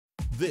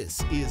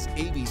This is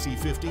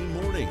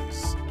ABC15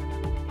 Mornings.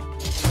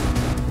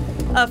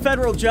 A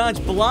federal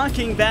judge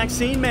blocking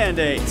vaccine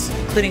mandates,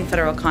 including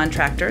federal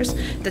contractors,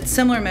 that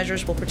similar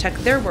measures will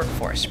protect their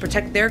workforce,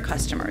 protect their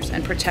customers,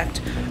 and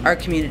protect our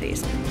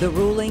communities. The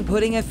ruling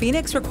putting a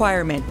Phoenix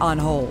requirement on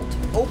hold.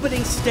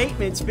 Opening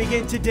statements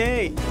begin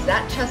today.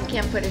 That chest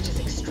cam footage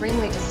is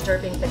extremely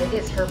disturbing, but it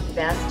is her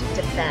best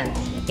defense.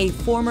 A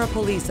former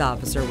police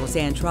officer will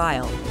stand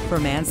trial for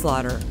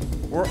manslaughter.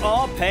 We're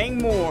all paying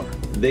more.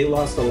 They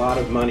lost a lot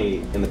of money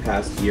in the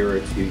past year or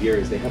 2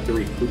 years. They have to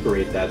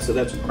recuperate that. So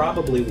that's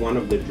probably one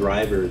of the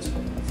drivers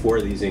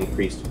for these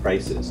increased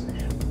prices.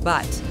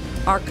 But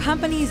are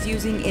companies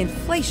using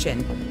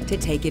inflation to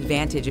take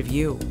advantage of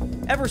you?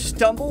 Ever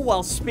stumble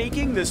while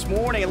speaking? This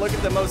morning, look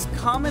at the most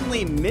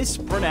commonly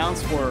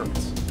mispronounced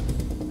words.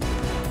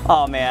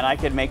 Oh man, I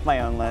could make my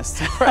own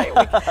list. Right.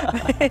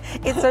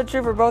 It's so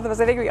true for both of us.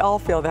 I think we all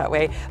feel that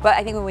way. But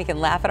I think when we can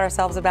laugh at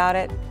ourselves about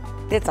it,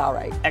 it's all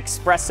right.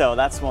 Espresso,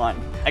 that's one.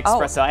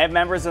 Espresso. Oh. I have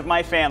members of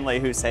my family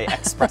who say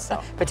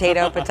espresso.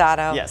 Potato.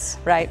 Yes.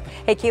 Right.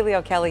 Hey, Keely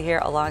O'Kelly here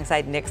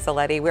alongside Nick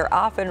Saletti. We're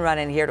off and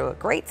running here to a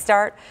great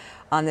start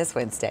on this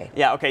Wednesday.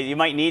 Yeah, okay, you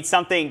might need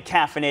something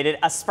caffeinated,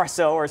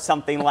 espresso or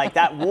something like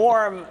that.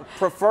 Warm,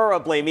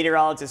 preferably.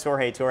 Meteorologist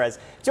Jorge Torres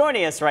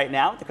joining us right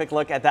now with a quick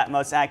look at that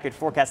most accurate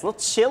forecast. A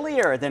little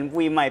chillier than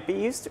we might be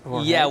used to.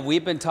 Jorge. Yeah,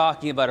 we've been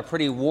talking about a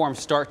pretty warm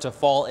start to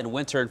fall and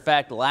winter. In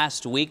fact,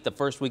 last week, the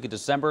first week of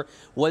December,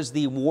 was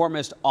the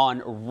warmest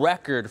on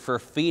record for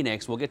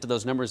Phoenix. We'll get to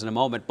those numbers in a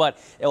moment, but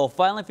it will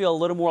finally feel a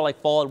little more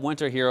like fall and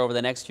winter here over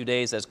the next few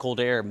days as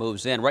cold air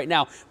moves in. Right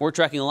now, we're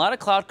tracking a lot of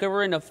cloud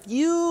cover and a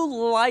few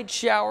light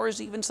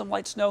showers, even some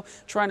light snow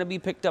trying to be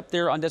picked up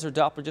there on Desert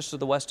Doppler just to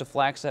the west of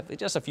Flagstaff.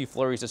 Just a few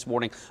flurries this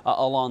morning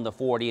along the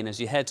 40. And as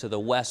you head to the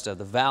west of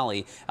the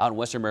valley out in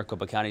western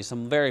Maricopa County,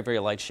 some very, very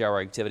light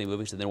shower activity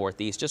moving to the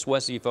northeast, just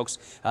west of you folks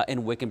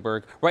in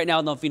Wickenburg. Right now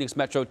in the Phoenix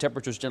Metro,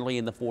 temperatures generally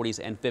in the 40s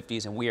and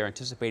 50s, and we are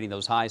anticipating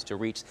those highs to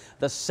reach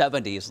the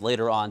 70s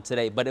later on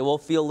today. But it will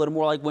feel a little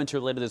more like winter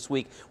later this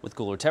week with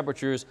cooler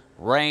temperatures,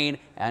 rain,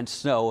 and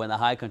snow in the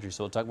high country.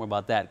 So we'll talk more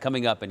about that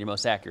coming up in your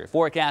most accurate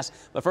forecast.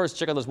 But first,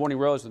 check out those morning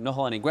rows with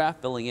Nohel and Graf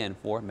filling in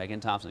for Megan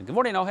Thompson. Good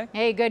morning, Nohel.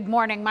 Hey, good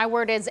morning. My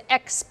word is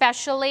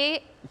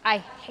especially. I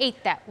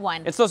hate that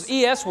one. It's those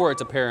ES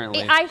words,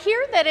 apparently. I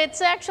hear that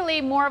it's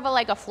actually more of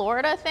a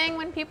Florida thing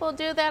when people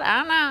do that. I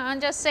don't know. I'm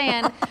just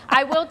saying.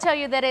 I will tell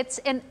you that it's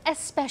an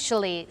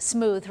especially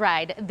smooth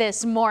ride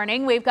this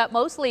morning. We've got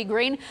mostly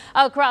green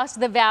across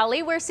the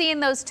valley. We're seeing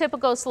those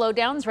typical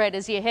slowdowns right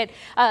as you hit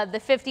the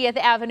 50th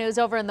Avenues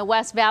over in the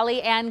West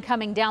Valley and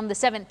coming down the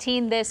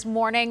 17 this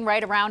morning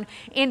right around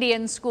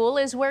Indian School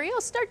is where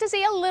you'll start to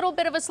see a little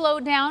bit of a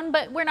slowdown,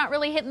 but we're not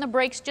really hitting the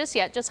brakes just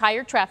yet. Just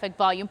higher traffic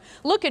volume.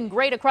 Looking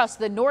great across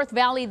the North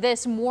Valley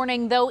this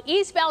morning, though.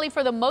 East Valley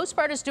for the most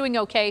part is doing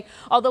okay,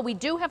 although we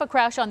do have a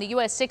crash on the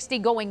US 60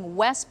 going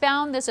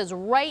westbound. This is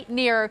right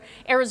near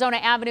Arizona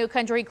Avenue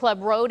Country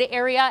Club Road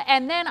area.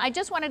 And then I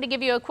just wanted to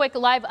give you a quick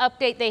live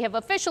update. They have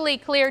officially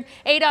cleared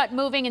ADOT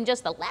moving and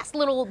just the last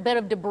little bit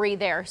of debris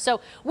there.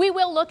 So we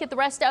will look at the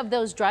rest of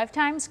those drive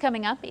times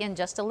coming up in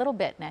just a little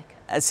bit, Nick.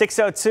 At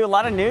 6:02, a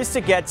lot of news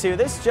to get to.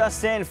 This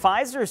just in,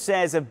 Pfizer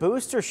says a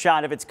booster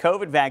shot of its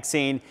COVID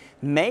vaccine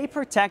may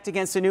protect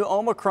against a new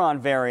Omicron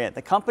variant.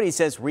 The company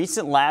says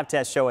recent lab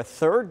tests show a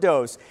third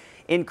dose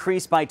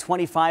increased by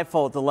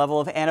 25-fold the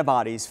level of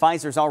antibodies.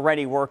 Pfizer's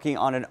already working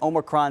on an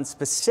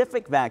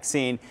Omicron-specific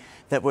vaccine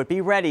that would be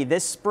ready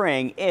this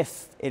spring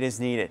if it is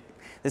needed.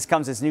 This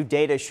comes as new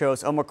data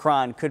shows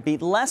Omicron could be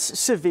less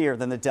severe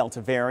than the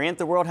Delta variant.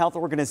 The World Health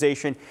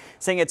Organization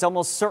saying it's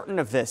almost certain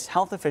of this.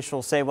 Health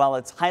officials say while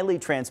it's highly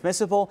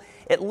transmissible,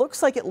 it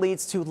looks like it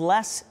leads to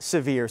less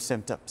severe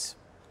symptoms.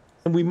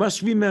 And we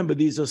must remember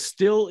these are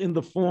still in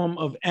the form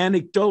of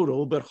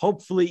anecdotal, but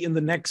hopefully in the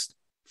next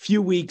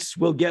few weeks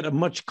we'll get a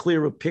much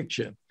clearer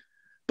picture.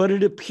 But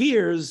it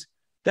appears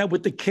that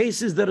with the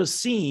cases that are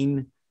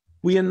seen,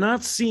 we are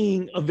not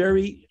seeing a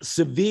very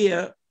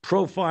severe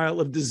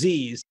profile of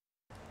disease.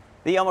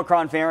 The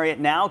Omicron variant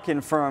now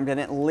confirmed in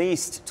at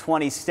least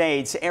 20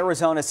 states.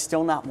 Arizona is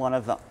still not one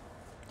of them.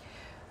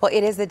 Well,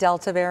 it is the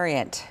Delta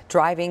variant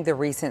driving the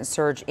recent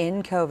surge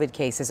in COVID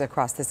cases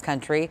across this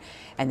country.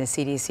 And the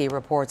CDC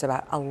reports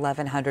about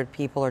 1,100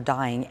 people are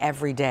dying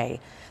every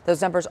day.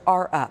 Those numbers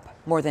are up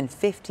more than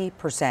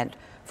 50%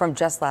 from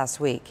just last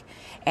week.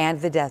 And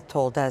the death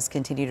toll does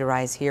continue to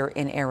rise here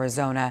in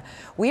Arizona.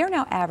 We are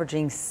now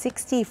averaging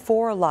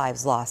 64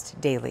 lives lost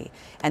daily,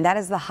 and that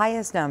is the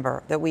highest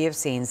number that we have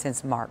seen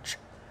since March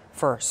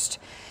 1st.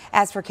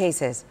 As for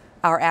cases,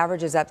 our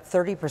average is up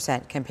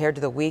 30% compared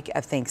to the week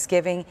of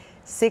Thanksgiving.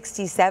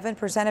 67%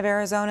 of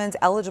Arizonans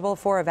eligible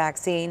for a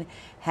vaccine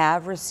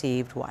have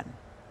received one.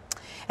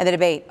 And the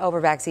debate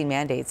over vaccine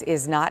mandates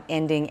is not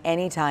ending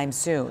anytime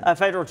soon. A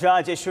federal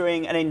judge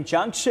issuing an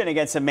injunction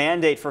against a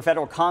mandate for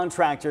federal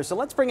contractors. So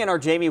let's bring in our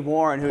Jamie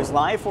Warren, who's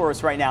live for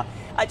us right now.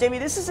 Jamie,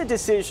 this is a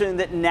decision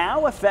that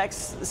now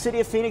affects the city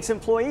of Phoenix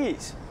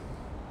employees.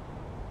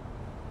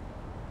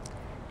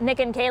 Nick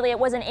and Kaylee, it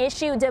was an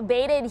issue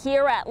debated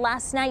here at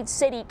last night's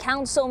city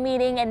council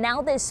meeting, and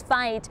now this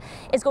fight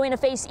is going to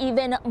face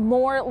even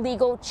more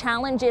legal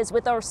challenges,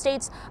 with our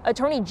state's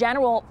attorney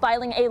general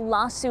filing a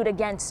lawsuit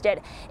against it.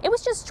 It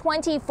was just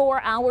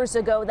 24 hours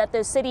ago that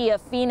the city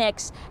of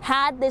Phoenix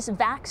had this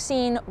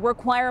vaccine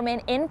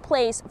requirement in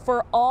place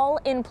for all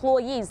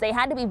employees. They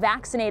had to be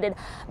vaccinated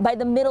by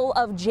the middle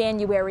of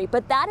January,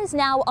 but that is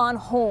now on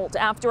hold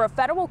after a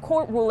federal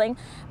court ruling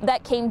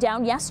that came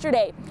down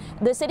yesterday.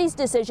 The city's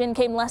decision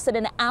came less than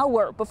an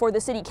hour before the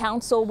city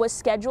council was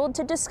scheduled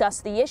to discuss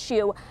the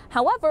issue.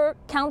 However,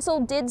 council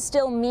did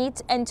still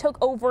meet and took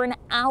over an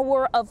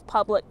hour of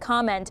public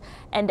comment,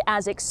 and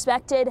as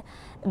expected,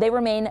 they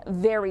remain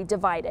very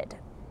divided.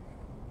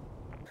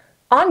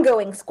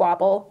 Ongoing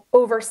squabble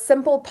over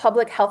simple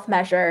public health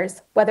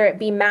measures, whether it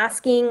be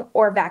masking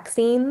or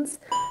vaccines,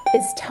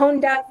 is tone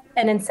deaf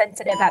and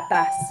insensitive at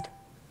best.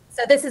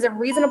 So this is a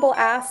reasonable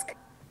ask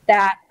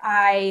that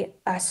I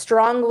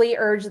strongly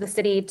urge the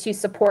city to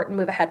support and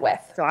move ahead with.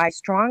 So I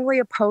strongly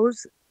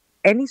oppose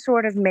any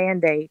sort of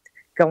mandate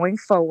going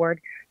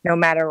forward, no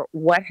matter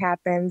what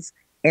happens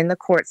in the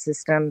court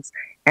systems,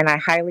 and I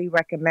highly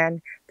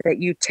recommend that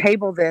you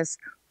table this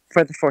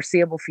for the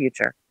foreseeable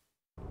future.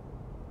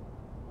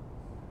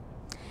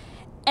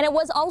 And it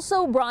was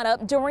also brought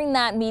up during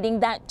that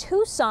meeting that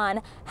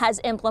Tucson has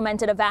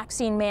implemented a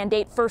vaccine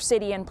mandate for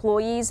city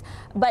employees,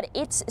 but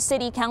its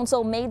city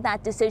council made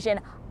that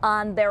decision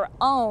on their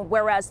own,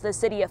 whereas the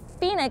city of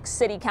Phoenix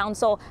City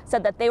Council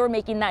said that they were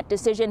making that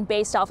decision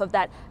based off of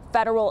that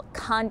federal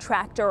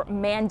contractor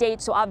mandate.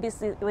 So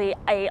obviously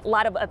a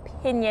lot of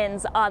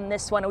opinions on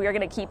this one. We are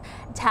going to keep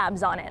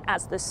tabs on it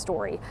as this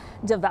story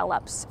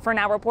develops. For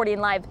now, reporting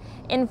live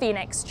in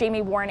Phoenix,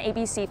 Jamie Warren,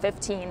 ABC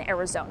 15,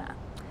 Arizona.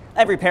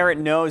 Every parent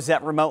knows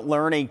that remote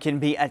learning can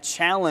be a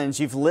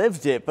challenge. You've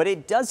lived it, but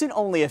it doesn't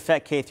only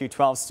affect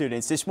K-12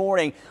 students. This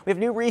morning, we have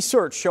new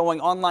research showing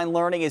online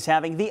learning is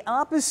having the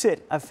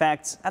opposite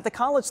effects at the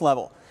college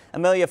level.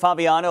 Amelia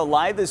Fabiano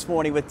live this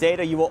morning with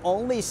data you will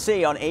only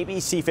see on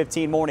ABC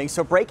 15 Mornings.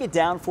 So break it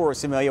down for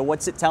us, Amelia.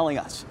 What's it telling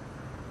us?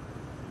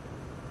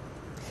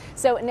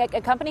 So, Nick,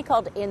 a company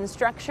called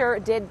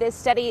Instructure did this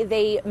study.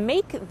 They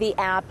make the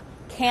app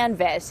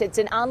Canvas. It's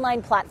an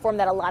online platform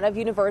that a lot of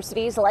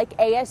universities like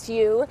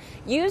ASU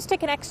use to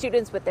connect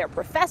students with their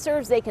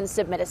professors. They can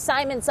submit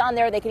assignments on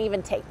there. They can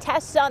even take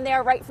tests on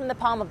there right from the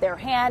palm of their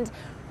hand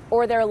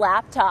or their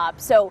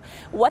laptop. So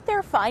what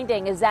they're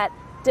finding is that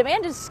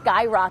demand is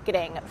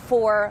skyrocketing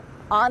for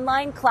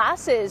online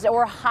classes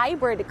or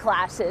hybrid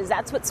classes.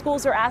 That's what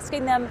schools are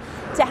asking them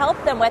to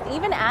help them with,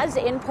 even as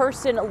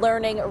in-person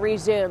learning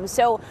resumes.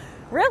 So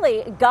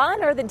really,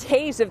 gone are the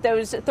days of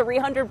those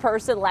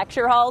 300-person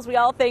lecture halls we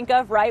all think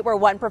of, right, where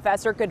one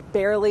professor could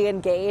barely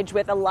engage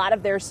with a lot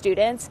of their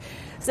students.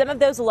 Some of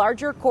those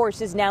larger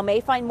courses now may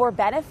find more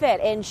benefit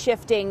in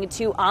shifting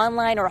to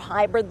online or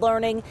hybrid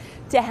learning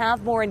to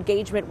have more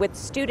engagement with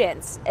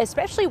students,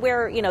 especially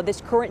where, you know, this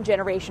current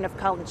generation of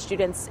college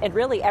students and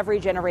really every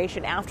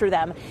generation after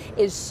them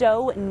is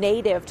so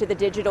native to the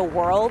digital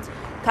world.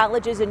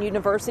 Colleges and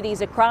universities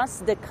across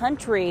the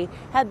country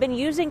have been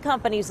using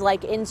companies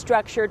like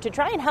Instructure to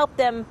try and help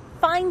them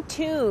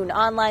fine-tune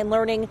online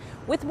learning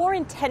with more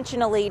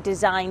intentionally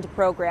designed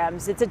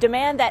programs. It's a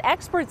demand that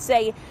experts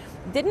say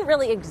didn't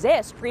really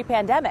exist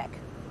pre-pandemic.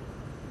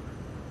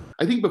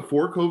 I think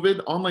before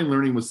COVID, online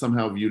learning was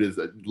somehow viewed as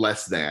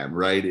less than,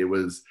 right? It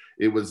was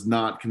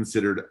not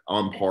considered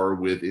on par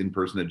with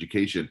in-person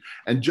education.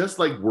 And just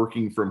like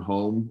working from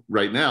home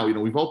right now, you know,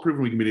 we've all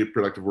proven we can be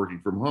productive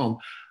working from home.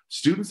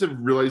 Students have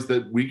realized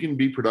that we can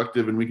be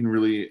productive and we can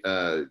really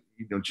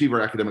achieve our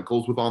academic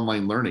goals with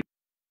online learning.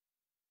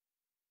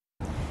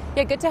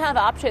 Yeah, good to have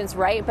options,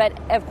 right? But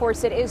of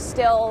course, it is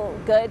still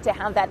good to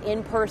have that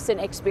in-person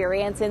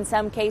experience in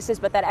some cases.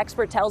 But that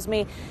expert tells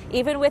me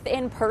even with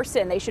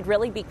in-person, they should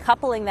really be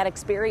coupling that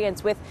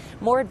experience with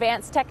more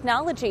advanced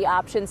technology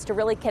options to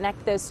really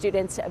connect those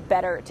students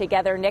better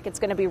together. Nick, it's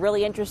going to be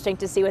really interesting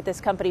to see what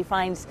this company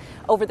finds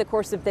over the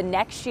course of the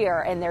next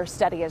year in their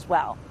study as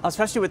well.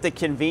 Especially with the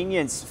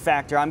convenience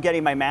factor. I'm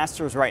getting my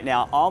master's right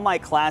now. All my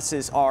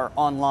classes are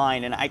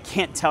online, and I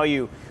can't tell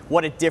you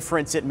what a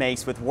difference it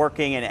makes with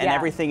working and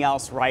everything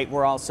else, right?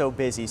 We're all so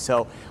busy.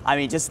 So, I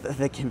mean, just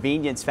the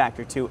convenience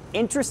factor too.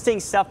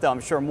 Interesting stuff, though. I'm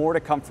sure more to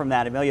come from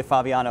that. Amelia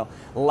Fabiano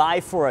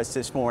live for us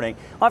this morning.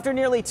 After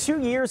nearly 2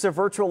 years of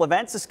virtual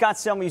events, the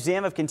Scottsdale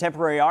Museum of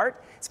Contemporary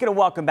Art is going to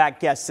welcome back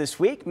guests this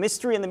week.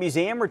 Mystery in the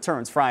Museum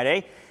returns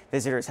Friday.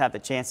 Visitors have the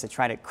chance to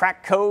try to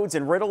crack codes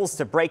and riddles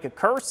to break a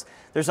curse.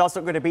 There's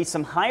also going to be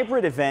some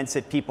hybrid events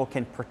that people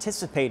can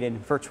participate in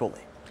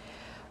virtually.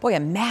 Boy, a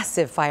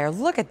massive fire.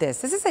 Look at this.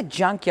 This is a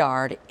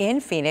junkyard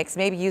in Phoenix.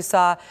 Maybe you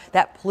saw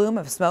that plume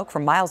of smoke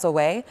from miles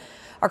away.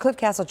 Our Cliff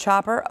Castle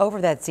chopper over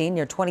that scene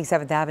near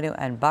 27th Avenue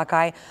and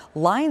Buckeye.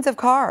 Lines of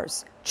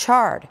cars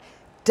charred.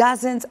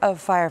 Dozens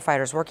of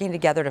firefighters working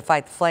together to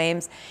fight the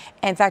flames.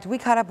 In fact, we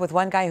caught up with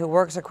one guy who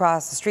works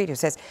across the street who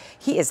says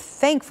he is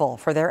thankful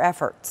for their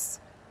efforts.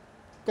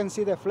 You can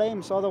see the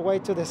flames all the way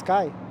to the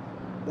sky.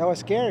 That was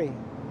scary.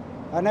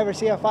 I never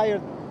see a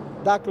fire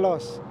that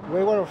close.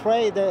 We were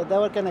afraid that they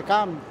were going to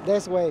come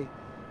this way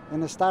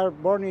and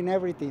start burning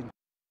everything.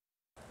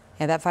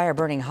 And that fire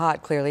burning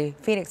hot, clearly.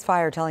 Phoenix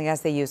Fire telling us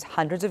they use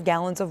hundreds of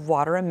gallons of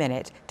water a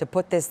minute to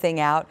put this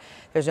thing out.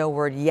 There's no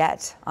word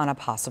yet on a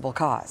possible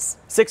cause.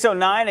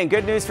 6:09 and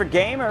good news for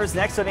gamers.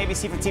 Next on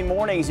ABC 15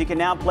 Mornings, you can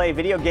now play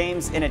video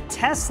games in a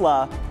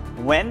Tesla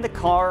when the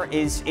car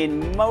is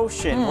in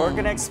motion. We're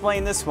going to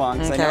explain this one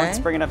because I know it's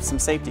bringing up some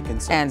safety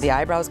concerns. And the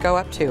eyebrows go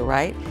up too,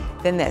 right?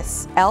 Then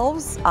this,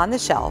 elves on the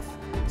shelf,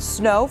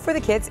 snow for the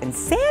kids, and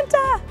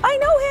Santa, I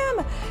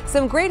know him.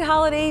 Some great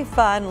holiday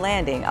fun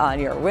landing on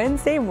your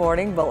Wednesday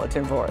morning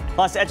bulletin board.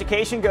 Plus,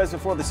 education goes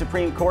before the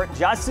Supreme Court.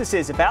 Justice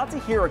is about to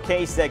hear a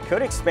case that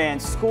could expand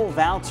school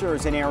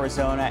vouchers in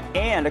Arizona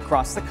and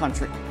across the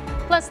country.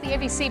 Plus, the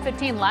ABC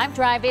 15 Live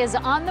Drive is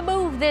on the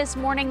move this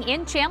morning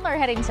in Chandler,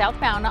 heading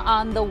southbound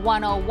on the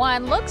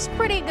 101. Looks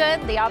pretty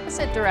good. The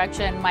opposite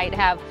direction might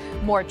have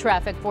more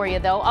traffic for you,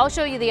 though. I'll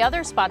show you the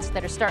other spots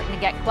that are starting to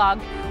get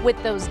clogged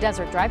with those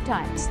desert drive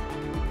times.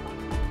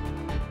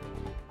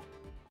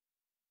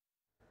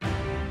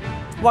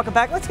 Welcome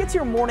back. Let's get to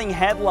your morning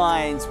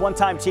headlines.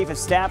 One-time chief of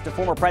staff to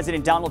former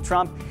President Donald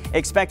Trump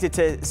expected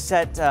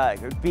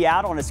to be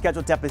out on a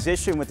scheduled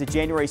deposition with the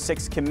January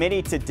 6th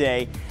committee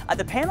today.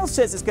 The panel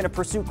says it's going to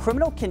pursue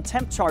criminal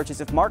contempt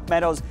charges if Mark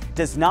Meadows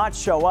does not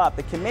show up.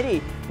 The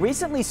committee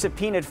recently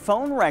subpoenaed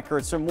phone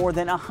records from more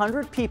than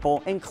 100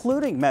 people,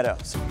 including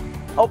Meadows.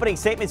 Opening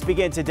statements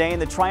begin today in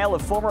the trial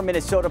of former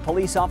Minnesota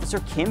police officer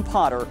Kim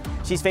Potter.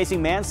 She's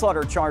facing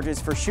manslaughter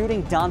charges for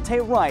shooting Dante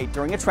Wright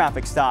during a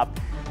traffic stop.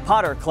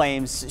 Potter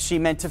claims she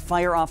meant to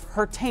fire off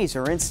her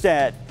taser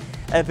instead.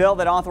 A bill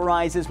that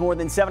authorizes more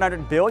than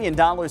 $700 billion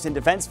in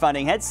defense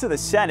funding heads to the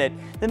Senate.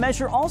 The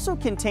measure also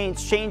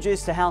contains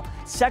changes to how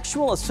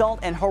sexual assault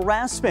and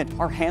harassment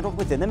are handled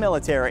within the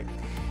military.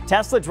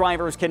 Tesla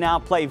drivers can now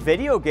play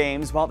video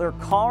games while their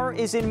car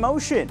is in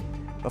motion.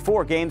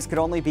 Before, games could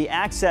only be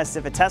accessed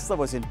if a Tesla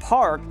was in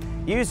park.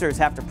 Users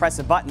have to press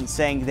a button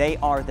saying they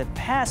are the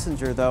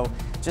passenger, though,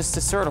 just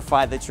to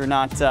certify that you're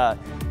not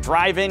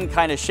driving,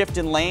 kind of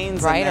shifting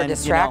lanes. Right, and then, or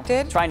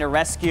distracted. Trying to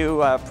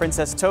rescue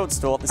Princess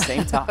Toadstool at the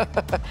same time.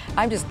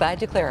 I'm just glad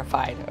you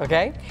clarified,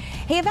 okay?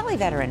 Hey, a Valley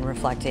veteran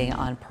reflecting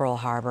on Pearl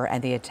Harbor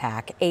and the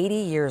attack 80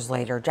 years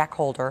later. Jack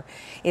Holder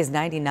is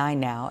 99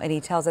 now, and he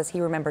tells us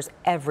he remembers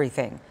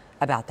everything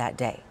about that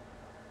day.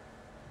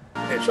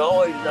 It's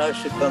always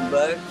nice to come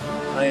back.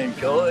 I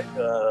enjoy it.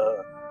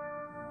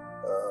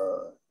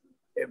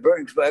 It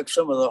brings back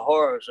some of the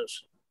horrors,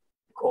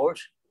 of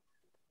course,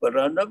 but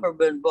I've never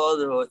been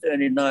bothered with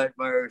any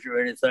nightmares or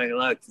anything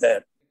like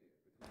that.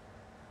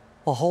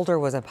 Well, Holder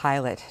was a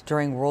pilot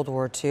during World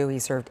War II. He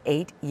served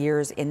 8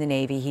 years in the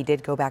Navy. He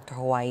did go back to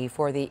Hawaii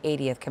for the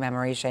 80th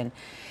commemoration.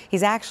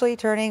 He's actually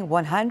turning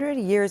 100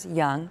 years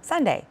young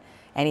Sunday,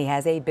 and he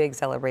has a big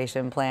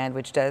celebration planned,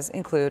 which does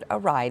include a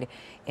ride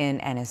in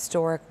an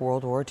historic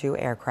World War II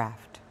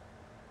aircraft.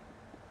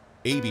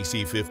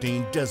 ABC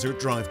 15 Desert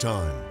Drive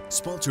Time,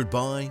 sponsored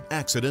by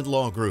Accident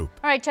Law Group.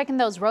 All right, checking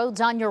those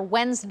roads on your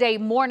Wednesday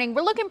morning.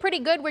 We're looking pretty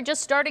good. We're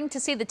just starting to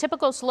see the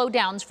typical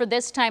slowdowns for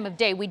this time of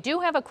day. We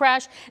do have a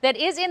crash that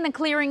is in the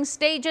clearing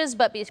stages,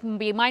 but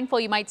be mindful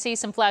you might see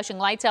some flashing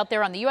lights out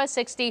there on the US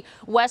 60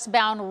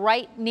 westbound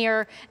right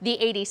near the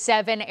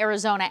 87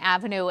 Arizona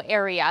Avenue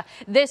area.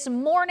 This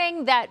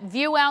morning, that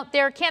view out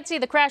there, can't see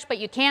the crash, but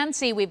you can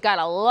see we've got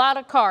a lot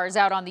of cars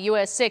out on the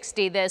US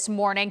 60 this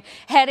morning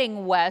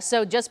heading west.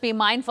 So just be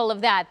mindful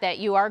of that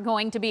you are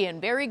going to be in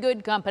very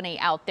good company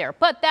out there.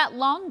 But that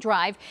long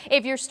drive,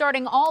 if you're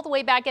starting all the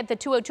way back at the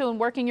 202 and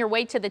working your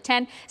way to the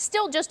 10,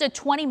 still just a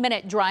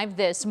 20-minute drive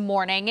this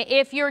morning.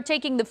 If you're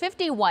taking the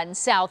 51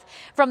 south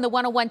from the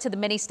 101 to the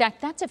mini stack,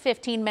 that's a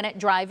 15-minute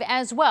drive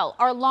as well.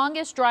 Our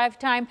longest drive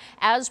time,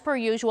 as per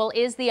usual,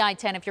 is the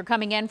I-10. If you're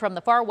coming in from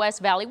the far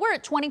west valley, we're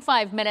at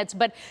 25 minutes,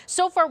 but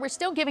so far we're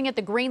still giving it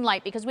the green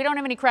light because we don't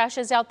have any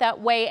crashes out that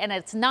way, and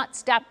it's not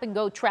stop and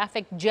go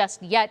traffic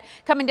just yet.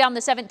 Coming down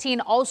the 17,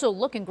 also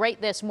looking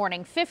great this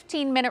morning.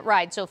 15-minute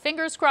ride, so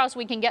fingers crossed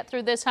we can get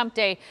through this hump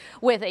day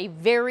with a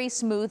very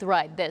smooth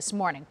ride this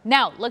morning.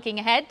 Now, looking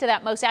ahead to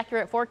that most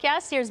accurate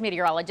forecast, here's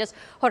meteorologist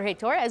Jorge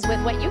Torres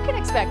with what you can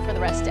expect for the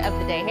rest of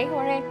the day. Hey,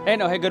 Jorge.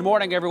 Hey, good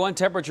morning, everyone.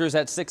 Temperatures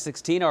at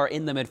 616 are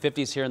in the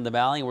mid-50s here in the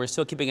valley. We're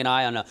still keeping an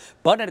eye on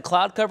abundant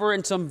cloud cover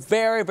and some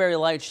very, very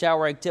light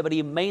shower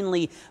activity,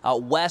 mainly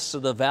west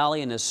of the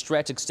valley in a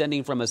stretch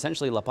extending from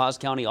essentially La Paz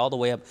County all the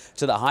way up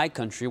to the high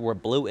country, where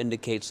blue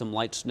indicates some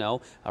light snow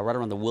right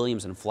around the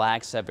Williams and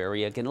Flagstaff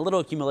area. Again, a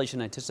little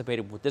accumulation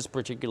anticipated with this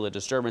particular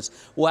disturbance.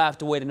 We'll have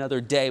to wait another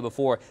day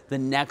before the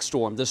next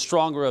storm, the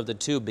stronger of the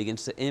two,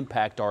 begins to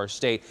impact our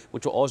state,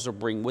 which will also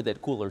bring with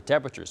it cooler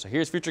temperatures. So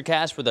here's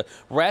Futurecast for the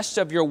rest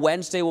of your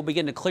Wednesday. Will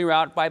begin to clear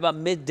out by about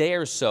midday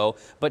or so,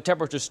 but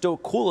temperatures still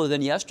cooler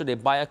than yesterday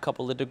by a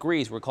couple of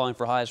degrees. We're calling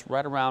for highs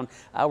right around,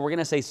 we're going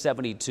to say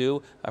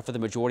 72 for the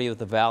majority of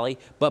the valley.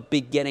 But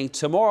beginning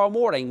tomorrow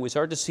morning, we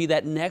start to see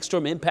that next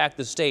storm impact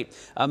the state,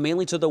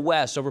 mainly to the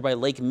west over by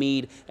Lake Lake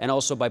Mead and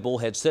also by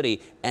Bullhead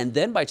City. And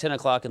then by 10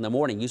 o'clock in the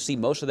morning, you see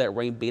most of that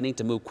rain beginning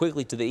to move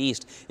quickly to the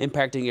east,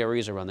 impacting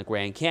areas around the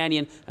Grand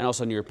Canyon and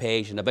also near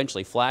Page and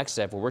eventually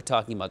Flagstaff, where we're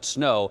talking about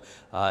snow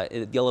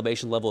at the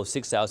elevation level of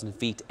 6,000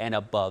 feet and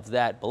above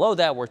that. Below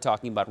that, we're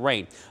talking about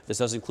rain. This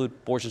does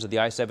include portions of the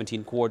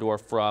I-17 corridor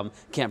from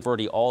Camp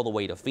Verde all the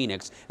way to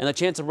Phoenix. And the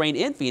chance of rain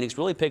in Phoenix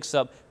really picks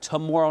up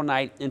tomorrow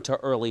night into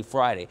early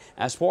Friday.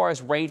 As far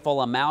as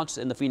rainfall amounts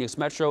in the Phoenix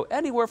metro,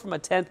 anywhere from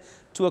 1/10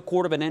 to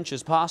 1/4 of an inch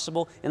is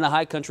possible. In the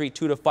high country,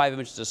 2 to 5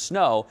 inches of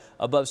snow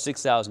above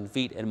 6,000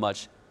 feet and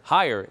much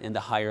higher in the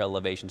higher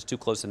elevations, too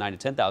close to 9 to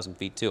 10,000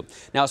 feet too.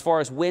 Now, as far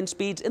as wind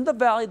speeds in the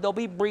valley, they'll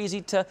be breezy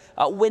to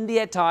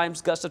windy at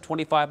times, gusts of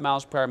 25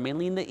 miles per hour,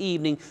 mainly in the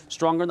evening,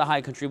 stronger in the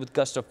high country with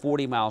gusts of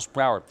 40 miles per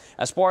hour.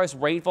 As far as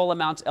rainfall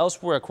amounts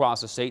elsewhere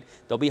across the state,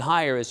 they'll be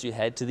higher as you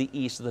head to the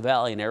east of the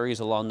valley in areas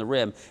along the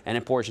rim and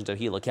in portions of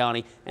Gila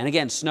County. And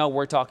again, snow,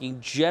 we're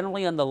talking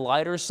generally on the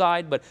lighter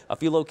side, but a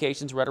few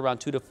locations right around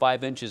 2 to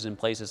 5 inches in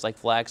places like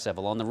Flagstaff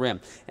along the rim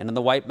and in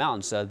the White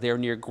Mountains there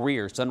near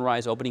Greer.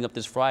 Sunrise opening up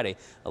this Friday.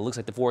 It looks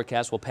like the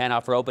forecast will pan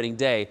out for opening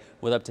day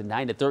with up to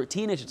 9 to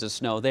 13 inches of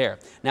snow there.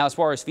 Now, as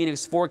far as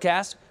Phoenix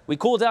forecast, we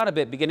cool down a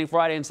bit beginning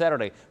Friday and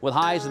Saturday with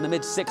highs in the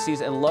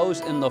mid-60s and lows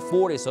in the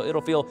 40s. So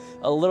it'll feel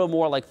a little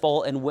more like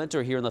fall and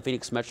winter here in the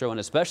Phoenix metro and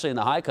especially in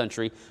the high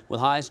country, with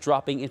highs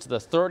dropping into the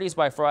 30s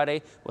by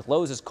Friday with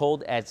lows as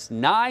cold as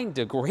 9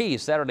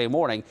 degrees Saturday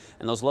morning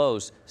and those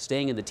lows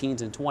staying in the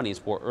teens and 20s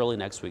for early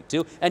next week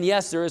too. And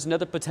yes, there is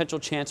another potential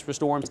chance for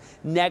storms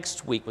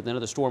next week with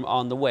another storm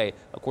on the way.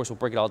 Of course, we'll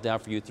break it all down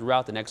for you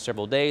throughout the next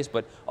several days,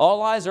 but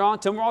all eyes are on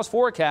tomorrow's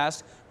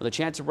forecast with a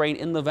chance of rain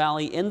in the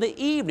valley in the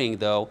evening,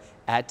 though,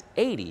 at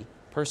 80%.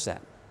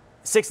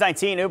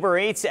 619 Uber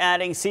Eats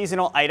adding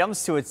seasonal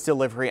items to its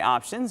delivery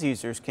options.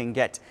 Users can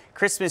get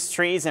Christmas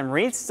trees and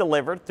wreaths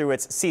delivered through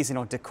its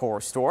seasonal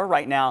decor store.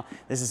 Right now,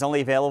 this is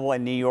only available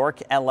in New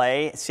York,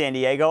 LA, San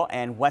Diego,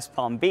 and West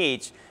Palm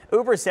Beach.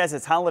 Uber says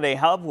its holiday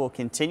hub will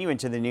continue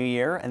into the new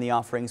year and the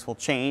offerings will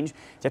change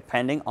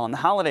depending on the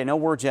holiday. No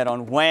word yet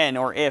on when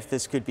or if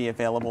this could be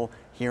available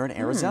here in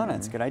Arizona.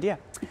 It's a good idea.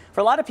 For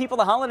a lot of people,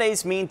 the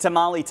holidays mean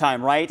tamale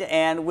time, right?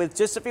 And with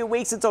just a few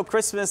weeks until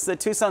Christmas, the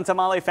Tucson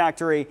Tamale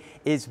Factory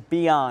is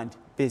beyond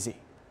busy.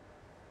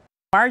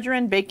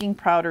 Margarine, baking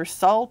powder,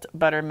 salt,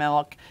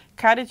 buttermilk,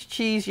 cottage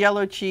cheese,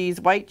 yellow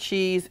cheese, white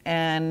cheese,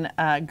 and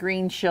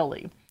green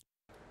chili.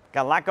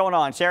 Got a lot going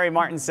on. Sherry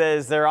Martin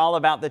says they're all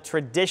about the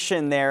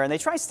tradition there, and they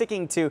try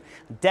sticking to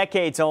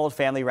decades-old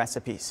family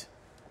recipes.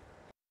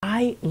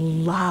 I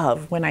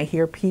love when I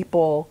hear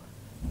people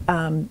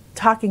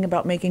talking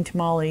about making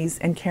tamales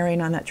and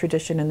carrying on that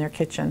tradition in their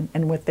kitchen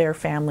and with their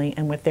family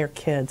and with their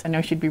kids. I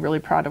know she'd be really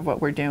proud of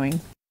what we're doing.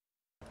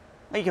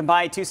 You can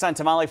buy Tucson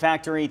Tamale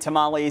Factory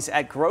tamales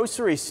at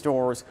grocery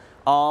stores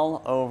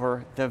all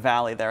over the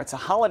valley there. It's a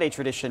holiday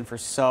tradition for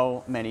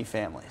so many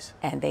families.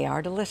 And they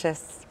are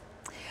delicious.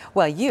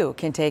 Well, you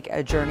can take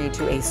a journey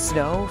to a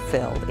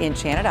snow-filled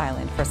Enchanted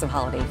Island for some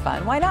holiday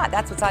fun. Why not?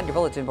 That's what's on your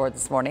bulletin board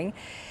this morning.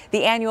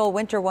 The annual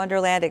Winter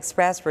Wonderland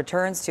Express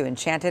returns to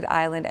Enchanted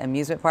Island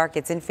Amusement Park.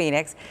 It's in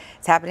Phoenix.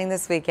 It's happening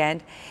this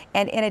weekend.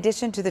 And in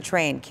addition to the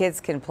train,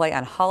 kids can play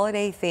on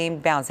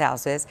holiday-themed bounce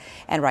houses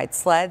and ride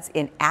sleds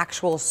in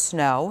actual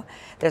snow.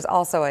 There's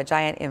also a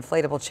giant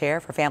inflatable chair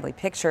for family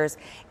pictures.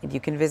 And you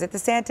can visit the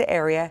Santa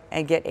area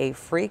and get a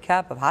free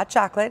cup of hot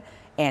chocolate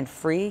and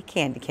free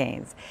candy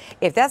canes.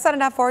 If that's not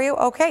enough for you,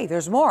 okay,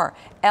 there's more.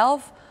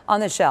 Elf on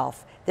the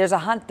Shelf. There's a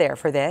hunt there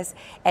for this.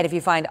 And if you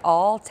find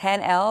all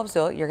 10 elves,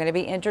 so you're going to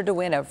be entered to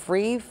win a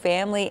free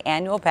family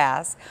annual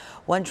pass.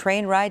 One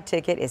train ride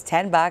ticket is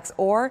 $10,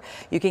 or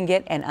you can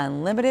get an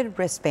unlimited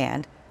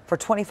wristband for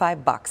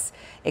 $25.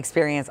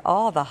 Experience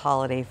all the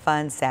holiday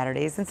fun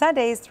Saturdays and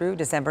Sundays through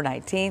December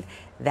 19th.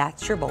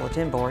 That's your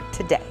bulletin board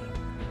today.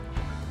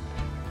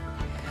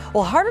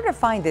 Well, harder to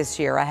find this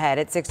year ahead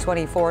at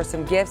 624,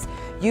 some gifts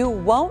you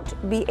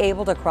won't be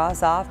able to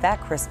cross off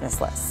that Christmas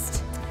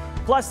list.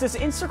 Plus, does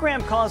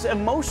Instagram cause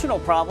emotional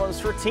problems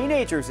for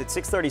teenagers? At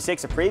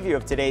 6:36, a preview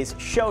of today's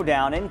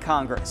showdown in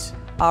Congress.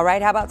 All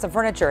right, how about some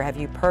furniture? Have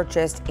you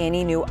purchased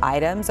any new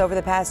items over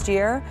the past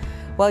year?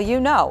 Well, you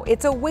know,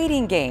 it's a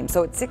waiting game.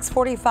 So at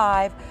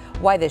 6:45,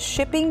 why the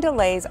shipping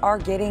delays are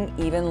getting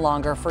even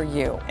longer for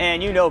you.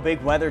 And you know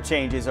big weather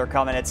changes are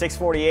coming. At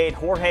 6:48,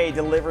 Jorge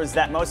delivers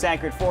that most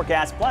accurate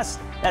forecast, plus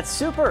that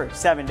super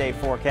 7-day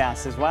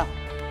forecast as well.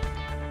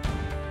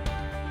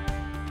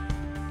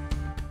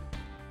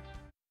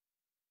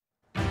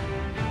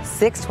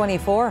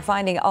 $624,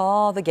 finding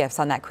all the gifts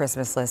on that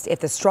Christmas list. If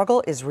the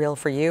struggle is real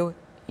for you,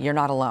 you're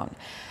not alone.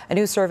 A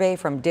new survey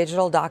from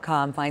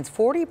digital.com finds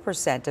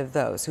 40% of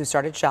those who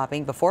started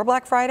shopping before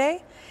Black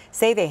Friday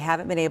say they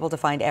haven't been able to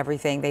find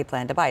everything they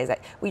plan to buy. Is that,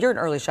 well, you're an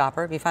early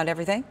shopper. Have you found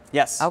everything?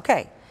 Yes.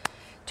 Okay.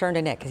 Turn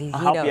to Nick because he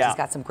knows he's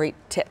got some great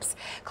tips.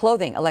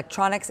 Clothing,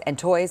 electronics, and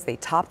toys, they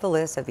top the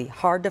list of the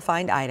hard to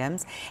find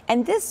items.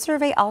 And this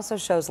survey also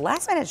shows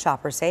last minute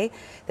shoppers say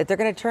that they're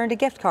going to turn to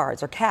gift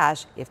cards or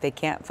cash if they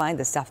can't find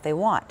the stuff they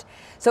want.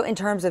 So in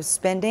terms of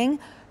spending,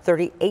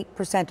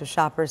 38% of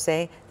shoppers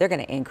say they're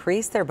going to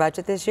increase their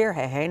budget this year.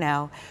 Hey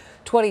now.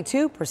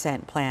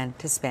 22% plan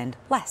to spend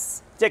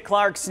less. Dick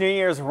Clark's New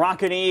Year's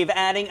Rockin' Eve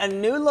adding a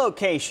new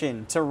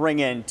location to ring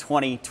in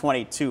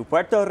 2022.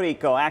 Puerto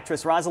Rico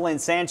actress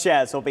Rosalind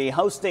Sanchez will be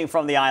hosting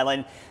from the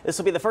island. This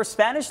will be the first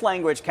Spanish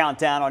language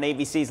countdown on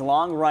ABC's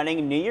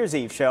long-running New Year's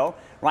Eve show.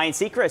 Ryan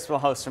Seacrest will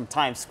host from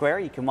Times Square.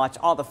 You can watch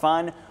all the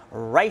fun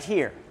right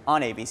here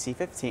on ABC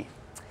 15.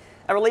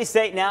 A release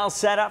date now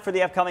set up for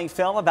the upcoming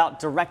film about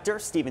director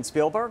Steven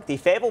Spielberg. The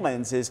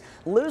Fabelmans is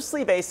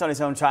loosely based on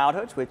his own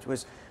childhood, which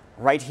was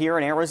right here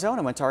in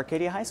Arizona, went to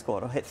Arcadia High School.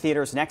 It'll hit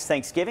theaters next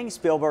Thanksgiving.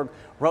 Spielberg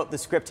wrote the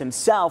script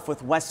himself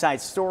with West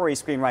Side Story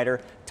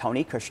screenwriter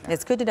Tony Kushner.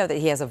 It's good to know that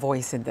he has a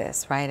voice in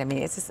this, right? I mean,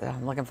 it's just,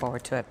 I'm looking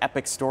forward to it.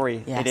 Epic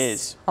story, yes. It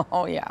is.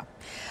 Oh, yeah.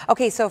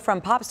 Okay, so from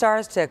pop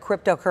stars to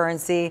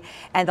cryptocurrency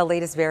and the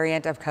latest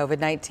variant of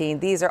COVID-19,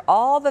 these are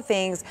all the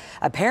things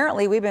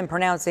apparently we've been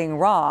pronouncing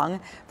wrong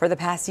for the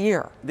past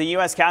year. The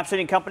U.S.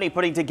 captioning company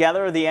putting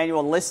together the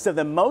annual list of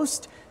the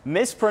most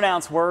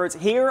mispronounced words.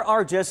 Here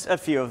are just a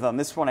few of them.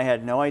 This one I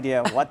had no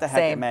idea what the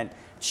heck it meant.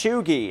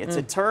 Cheugy. It's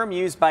a term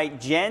used by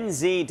Gen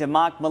Z to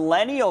mock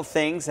millennial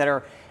things that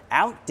are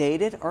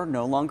outdated or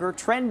no longer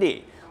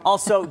trendy.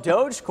 Also,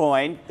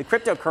 Dogecoin, the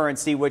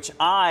cryptocurrency, which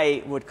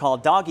I would call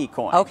doggy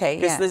coin. Okay,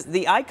 yeah. Because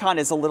the icon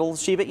is a little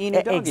Shiba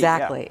Inu doggy.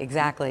 Exactly, yeah.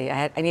 Exactly.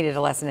 I needed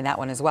a lesson in that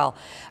one as well.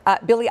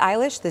 Billie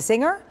Eilish, the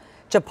singer,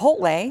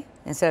 Chipotle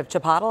instead of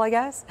Chipotle, I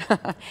guess.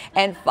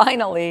 And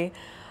finally,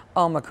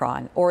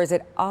 Omicron, or is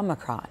it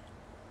Omicron?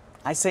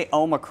 I say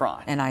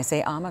Omicron. And I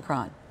say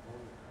Omicron.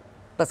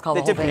 Let's call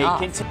the whole thing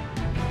off.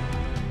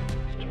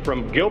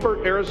 From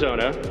Gilbert,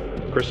 Arizona,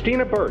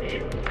 Christina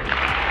Birch.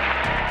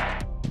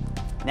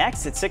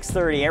 Next at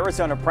 6:30,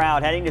 Arizona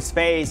proud, heading to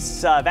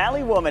space.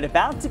 Valley woman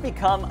about to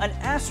become an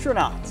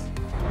astronaut.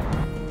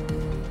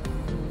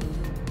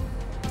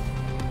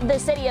 The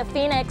city of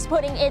Phoenix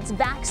putting its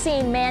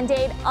vaccine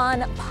mandate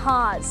on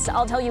pause.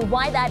 I'll tell you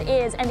why that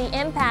is and the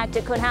impact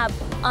it could have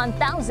on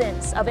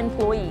thousands of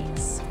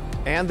employees.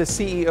 And the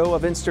CEO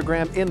of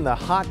Instagram in the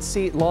hot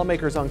seat.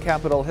 Lawmakers on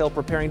Capitol Hill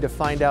preparing to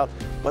find out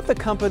what the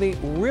company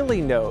really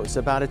knows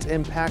about its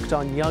impact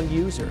on young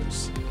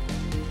users.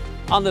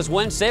 On this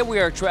Wednesday, we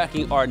are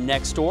tracking our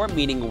next storm,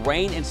 meaning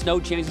rain and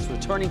snow chances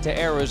returning to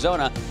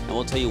Arizona, and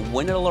we'll tell you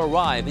when it'll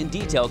arrive in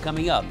detail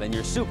coming up in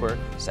your Super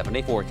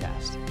 7-Day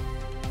forecast.